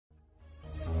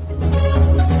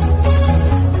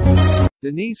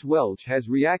Denise Welch has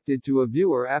reacted to a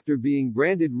viewer after being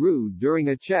branded rude during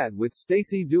a chat with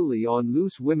Stacey Dooley on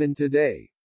Loose Women Today.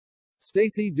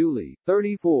 Stacey Dooley,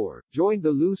 34, joined the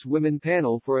Loose Women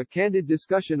panel for a candid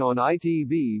discussion on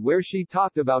ITV where she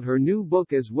talked about her new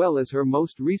book as well as her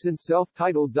most recent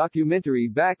self-titled documentary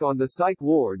Back on the Psych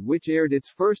Ward, which aired its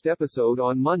first episode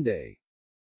on Monday.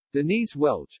 Denise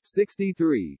Welch,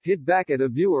 63, hit back at a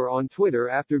viewer on Twitter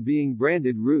after being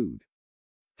branded rude.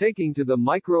 Taking to the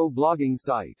micro-blogging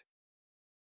site.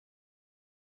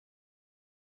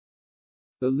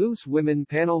 The Loose Women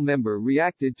panel member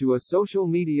reacted to a social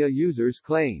media user's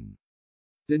claim.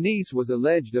 Denise was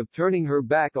alleged of turning her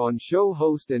back on show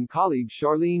host and colleague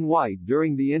Charlene White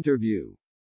during the interview.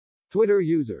 Twitter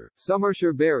user, Summer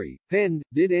Sherberry, penned,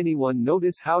 "Did anyone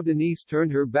notice how Denise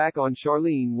turned her back on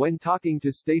Charlene when talking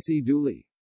to Stacey Dooley?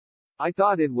 I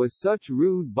thought it was such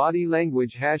rude body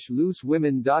language."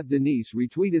 #LooseWomen. Denise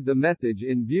retweeted the message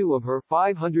in view of her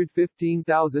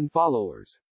 515,000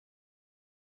 followers.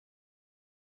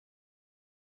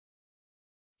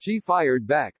 She fired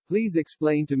back, "Please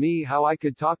explain to me how I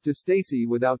could talk to Stacey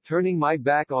without turning my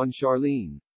back on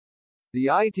Charlene." The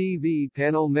ITV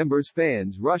panel members'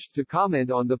 fans rushed to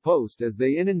comment on the post as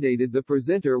they inundated the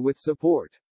presenter with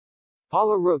support.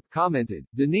 Paula Rook commented,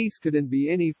 "Denise couldn't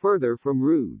be any further from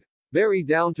rude. Very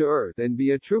down to earth and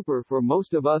be a trooper for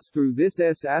most of us through this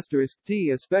 *T,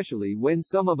 especially when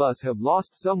some of us have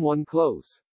lost someone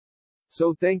close.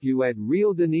 So thank you at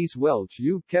Real Denise Welch,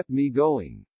 you've kept me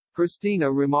going."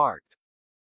 Christina remarked.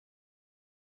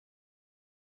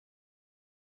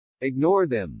 "Ignore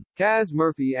them." Kaz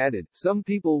Murphy added, "Some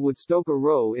people would stoke a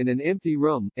row in an empty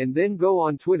room, and then go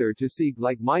on Twitter to seek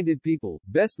like-minded people.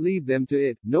 Best leave them to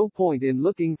it, no point in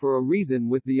looking for a reason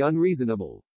with the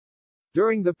unreasonable."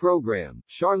 During the program,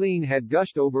 Charlene had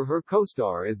gushed over her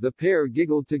co-star as the pair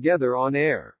giggled together on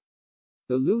air.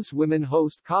 The Loose Women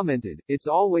host commented, "It's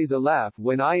always a laugh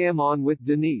when I am on with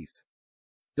Denise.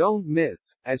 Don't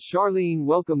miss," as Charlene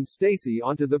welcomed Stacey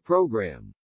onto the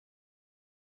program.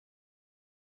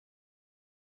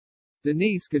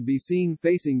 Denise could be seen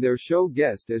facing their show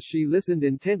guest as she listened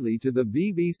intently to the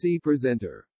BBC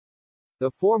presenter. The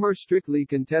former Strictly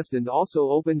contestant also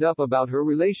opened up about her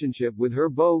relationship with her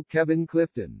beau Kevin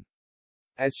Clifton.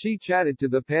 As she chatted to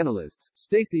the panelists,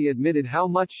 Stacey admitted how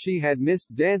much she had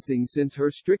missed dancing since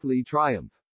her Strictly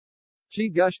triumph. She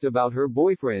gushed about her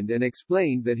boyfriend and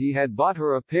explained that he had bought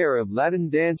her a pair of Latin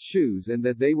dance shoes and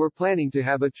that they were planning to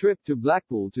have a trip to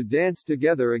Blackpool to dance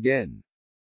together again.